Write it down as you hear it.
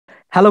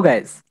Hello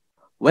guys,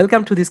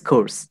 welcome to this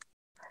course.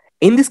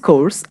 In this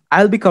course,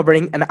 I'll be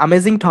covering an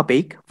amazing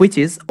topic which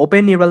is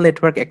Open Neural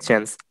Network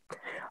Exchange.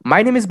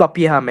 My name is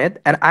Bappy Ahmed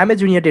and I'm a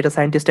junior data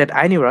scientist at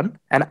iNeuron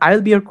and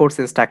I'll be your course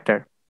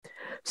instructor.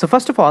 So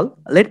first of all,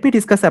 let me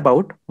discuss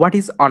about what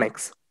is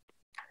ONNX.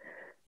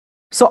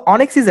 So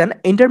ONNX is an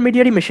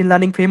intermediary machine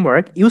learning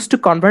framework used to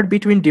convert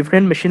between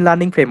different machine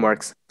learning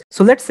frameworks.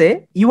 So let's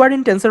say you are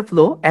in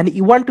TensorFlow and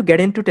you want to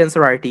get into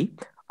TensorRT,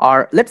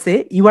 or let's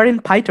say you are in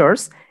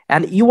PyTorch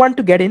and you want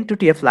to get into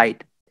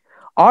TF-Lite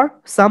or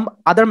some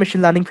other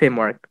machine learning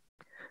framework.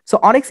 So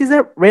ONNX is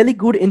a really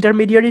good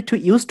intermediary to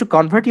use to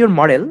convert your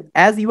model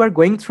as you are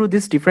going through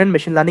these different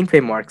machine learning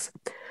frameworks.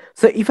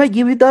 So if I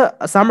give you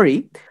the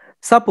summary,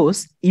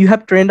 suppose you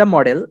have trained a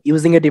model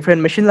using a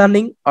different machine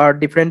learning or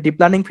different deep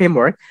learning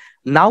framework.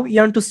 Now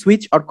you want to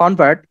switch or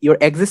convert your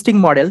existing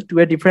model to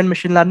a different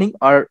machine learning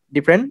or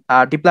different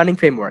deep learning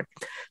framework.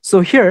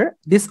 So here,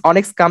 this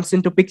ONNX comes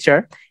into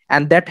picture,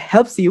 and that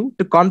helps you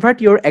to convert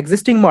your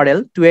existing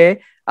model to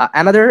a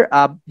another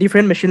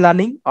different machine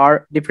learning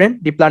or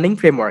different deep learning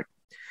framework.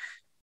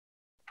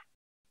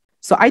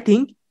 So I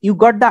think you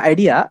got the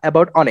idea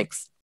about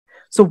ONNX.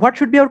 So what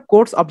should be our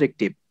course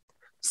objective?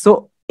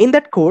 So in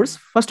that course,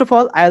 first of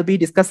all, I'll be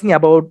discussing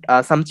about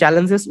some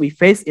challenges we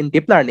face in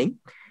deep learning,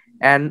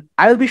 and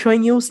I'll be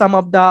showing you some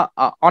of the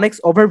ONNX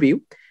overview.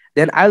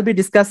 Then I'll be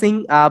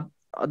discussing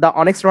the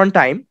ONNX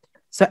runtime.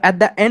 So at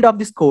the end of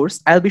this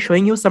course, I'll be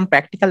showing you some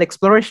practical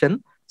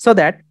exploration so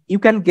that you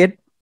can get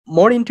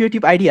more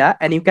intuitive idea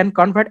and you can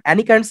convert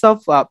any kinds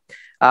of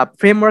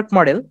framework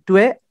model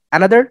to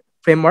another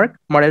framework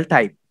model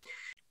type.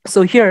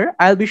 So here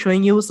I'll be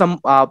showing you some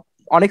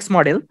ONNX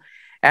model,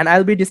 and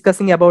I'll be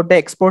discussing about the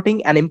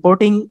exporting and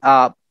importing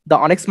the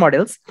ONNX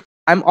models.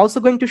 I'm also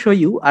going to show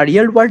you a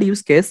real world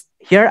use case.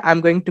 Here I'm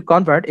going to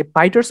convert a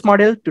PyTorch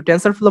model to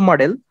TensorFlow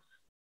model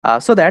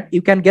so that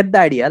you can get the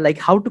idea like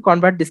how to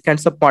convert this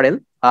kinds of model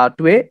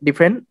to a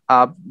different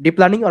deep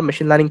learning or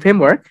machine learning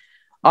framework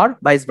or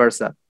vice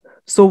versa.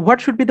 So what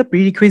should be the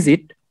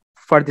prerequisite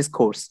for this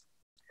course?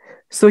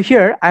 So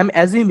here I'm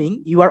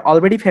assuming you are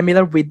already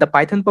familiar with the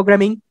Python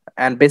programming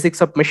and basics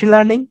of machine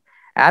learning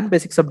and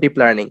basics of deep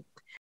learning.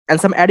 And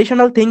some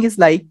additional thing is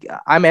like,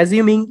 I'm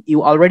assuming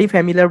you already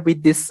familiar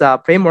with these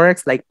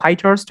frameworks like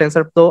PyTorch,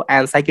 TensorFlow,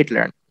 and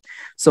scikit-learn.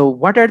 So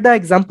what are the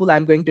example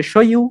I'm going to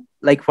show you?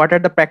 Like what are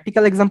the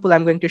practical example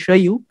I'm going to show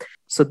you?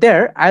 So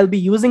there I'll be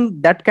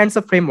using that kinds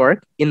of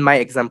framework in my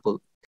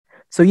example.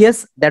 So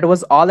yes, that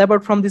was all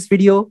about from this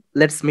video.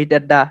 Let's meet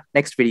at the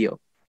next video.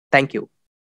 Thank you.